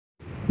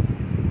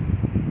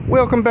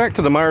Welcome back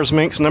to the Meyers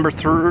Manx number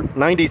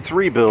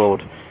 93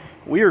 build.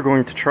 We are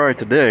going to try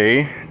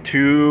today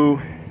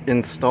to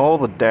install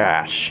the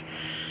dash.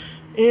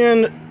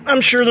 And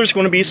I'm sure there's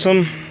going to be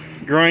some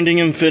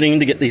grinding and fitting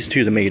to get these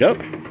two made up.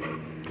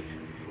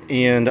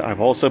 And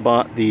I've also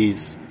bought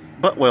these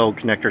butt weld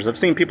connectors. I've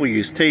seen people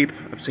use tape,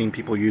 I've seen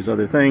people use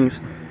other things,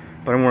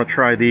 but I want to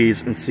try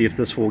these and see if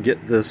this will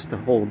get this to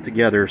hold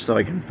together so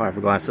I can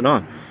fiberglass it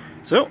on.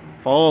 So,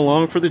 follow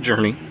along for the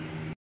journey.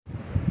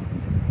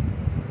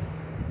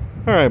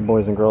 Alright,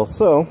 boys and girls,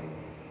 so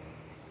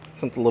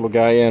sent the little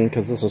guy in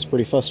because this was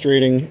pretty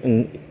frustrating,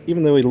 and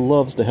even though he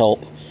loves to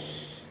help,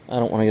 I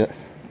don't want to get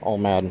all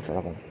mad in front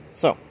of him.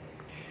 So,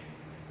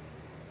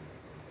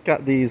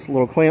 got these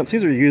little clamps.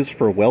 These are used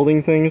for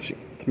welding things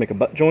to make a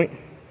butt joint.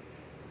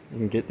 You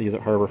can get these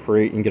at Harbor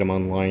Freight, you can get them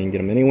online, you can get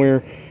them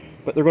anywhere.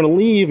 But they're going to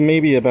leave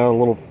maybe about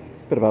a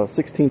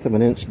 1/16 of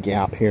an inch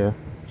gap here.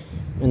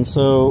 And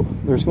so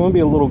there's going to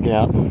be a little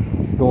gap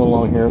going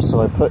along here,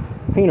 so I put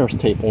painter's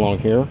tape along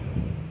here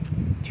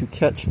to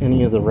catch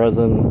any of the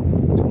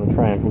resin that's going to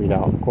try and bleed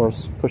out. Of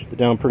course, pushed it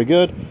down pretty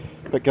good,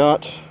 but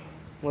got,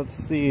 let's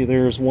see,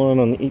 there's one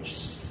on each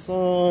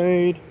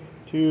side,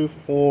 2,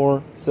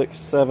 4, 6,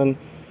 7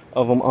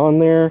 of them on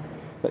there.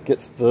 That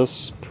gets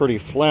this pretty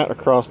flat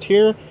across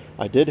here.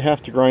 I did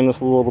have to grind this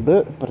a little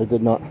bit, but I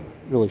did not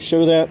really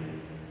show that.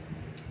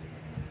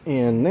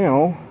 And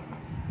now,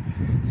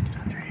 let's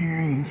get under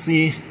here, you can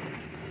see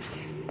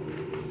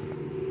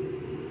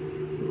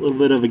a little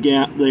bit of a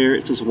gap there.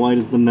 It's as wide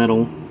as the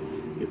metal.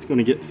 It's going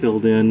to get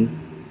filled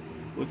in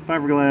with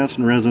fiberglass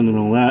and resin and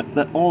all that.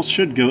 That all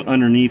should go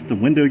underneath the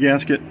window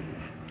gasket.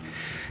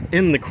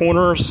 In the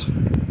corners,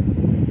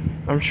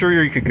 I'm sure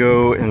you could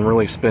go and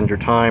really spend your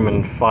time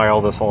and file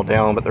this all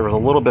down, but there was a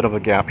little bit of a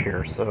gap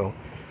here, so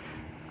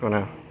I'm going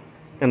to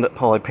end up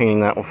probably painting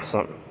that with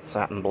some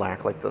satin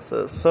black like this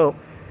is. So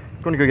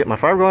I'm going to go get my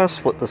fiberglass,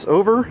 flip this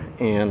over,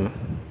 and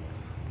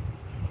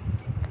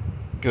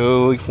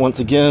go once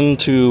again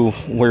to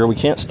where we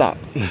can't stop.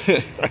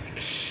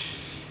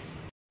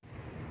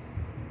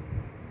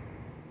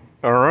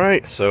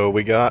 Alright, so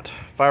we got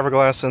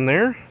fiberglass in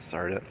there.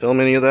 Sorry I didn't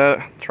film any of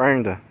that.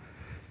 Trying to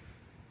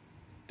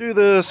do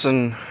this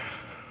and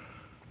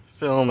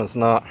film is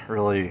not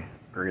really a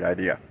great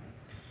idea.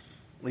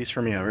 At least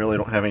for me, I really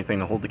don't have anything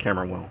to hold the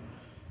camera well.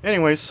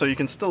 Anyways, so you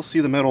can still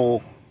see the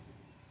metal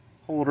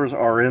holders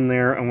are in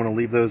there. I'm going to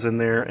leave those in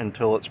there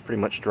until it's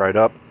pretty much dried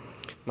up.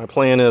 My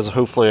plan is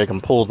hopefully I can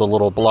pull the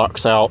little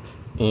blocks out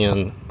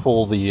and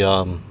pull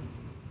the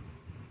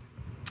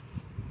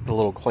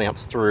little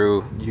clamps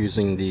through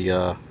using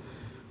the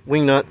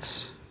wing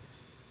nuts.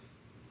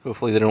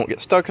 Hopefully they don't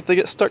get stuck. If they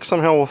get stuck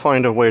somehow, we'll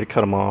find a way to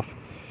cut them off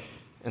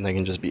and they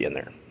can just be in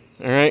there.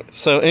 Alright,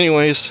 so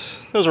anyways,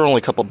 those are only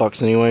a couple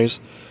bucks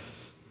anyways.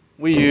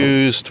 We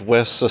used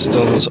West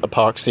Systems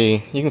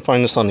epoxy. You can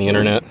find this on the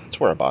internet. That's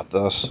where I bought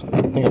this.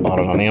 I think I bought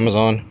it on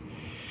Amazon.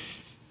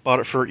 Bought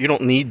it for, you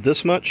don't need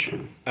this much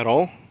at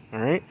all.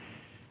 Alright,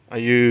 I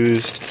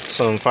used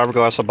some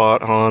fiberglass I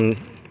bought on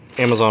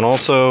Amazon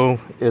also.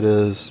 It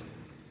is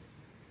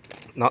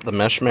not the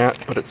mesh mat,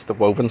 but it's the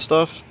woven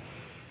stuff.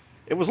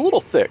 It was a little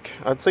thick.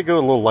 I'd say go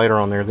a little lighter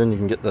on there, then you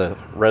can get the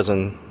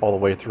resin all the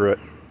way through it.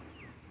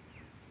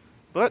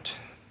 But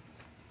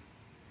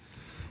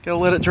gotta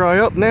let it dry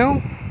up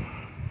now.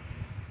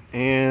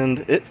 And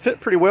it fit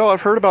pretty well.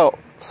 I've heard about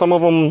some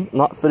of them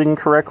not fitting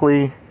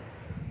correctly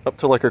up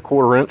to like a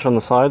 1/4 inch on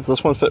the sides.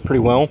 This one fit pretty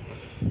well,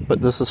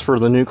 but this is for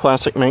the new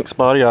classic Manx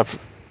body.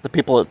 The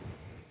people that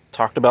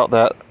talked about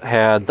that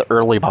had the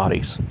early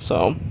bodies,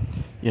 so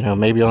you know,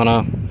 maybe on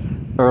a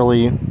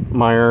early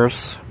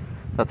Meyers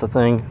that's a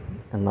thing,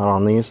 and not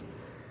on these.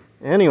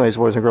 Anyways,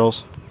 boys and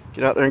girls,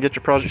 get out there and get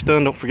your projects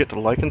done. Don't forget to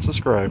like and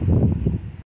subscribe.